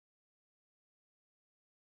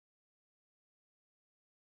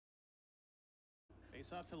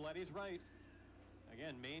Face off to Letty's right.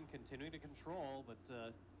 Again, Maine continuing to control, but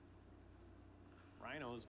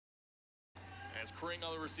Rhinos. As Kring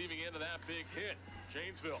on the receiving end of that big hit.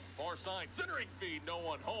 Janesville, far side, centering feed, no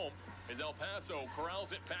one home. As El Paso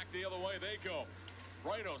corrals it back the other way they go.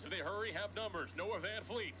 Rhinos, if they hurry, have numbers. Noah Van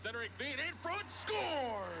Vliet, centering feed, in front,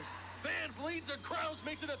 scores! Van Vliet, the Kraus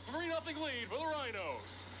makes it a 3-0 lead for the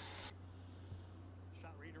Rhinos.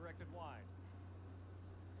 Shot redirected wide.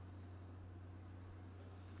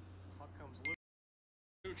 Puck comes loose.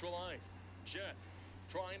 Neutral ice. Jets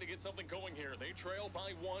trying to get something going here. They trail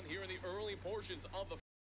by 1 here in the early portions of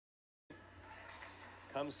the.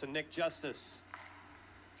 Comes to Nick Justice.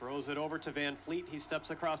 Throws it over to Van Vliet. He steps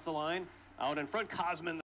across the line. Out in front,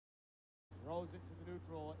 Cosman. Throws it to the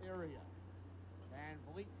neutral area. Van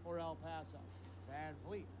Vliet for El Paso. Van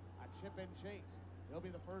Vliet, a chip and chase. He'll be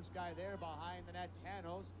the first guy there behind the net.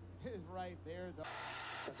 Tanos is right there.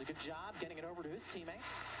 Does a good job getting it over to his teammate.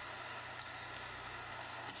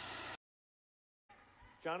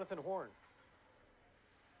 Jonathan Horn.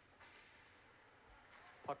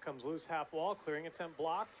 Puck comes loose half wall, clearing attempt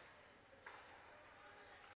blocked.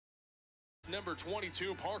 Number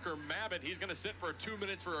 22, Parker Mabbitt. He's going to sit for 2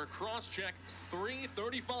 minutes for a cross check.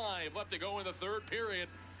 3:35 left to go in the third period.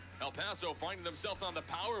 El Paso finding themselves on the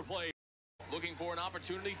power play. Looking for an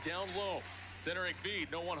opportunity down low. Centering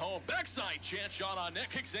feed, no one home. Backside chance shot on net.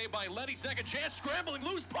 Kick saved by Letty. Second chance, scrambling,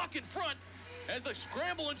 loose puck in front. As the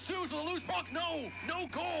scramble ensues with a loose puck, no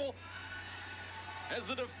goal. As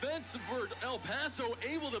the defense for El Paso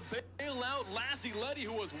able to bail out Lassie Letty,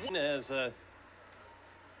 who was one. As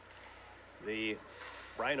the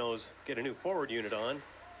Rhinos get a new forward unit on.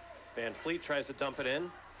 Van Vliet tries to dump it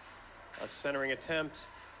in. A centering attempt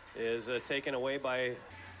is taken away by.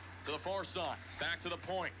 To the far side, back to the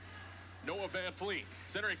point. Noah Van Vliet,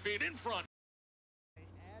 centering feed in front.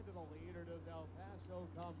 Add to the lead, or does El Paso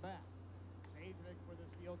come back? Sajovic for the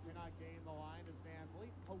steal cannot gain the line as Van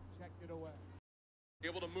Vliet poke-checked it away.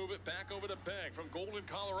 Able to move it back over to Begg from Golden,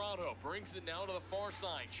 Colorado. Brings it now to the far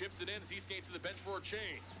side. Chips it in as he skates to the bench for a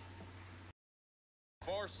change.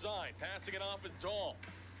 Far side, passing it off with Dahl.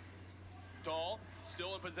 Dahl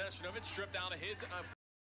still in possession of it, stripped out of his.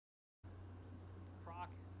 Croc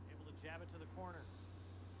able to jab it to the corner.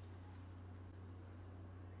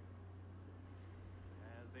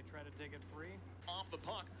 As they try to dig it free. Off the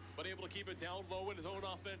puck, but able to keep it down low in his own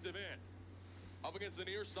offensive end. Up against the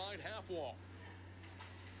near side half wall.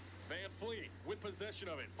 Van Vliet with possession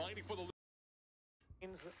of it, fighting for the lead.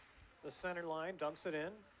 The center line, dumps it in.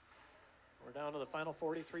 We're down to the final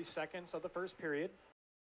 43 seconds of the first period.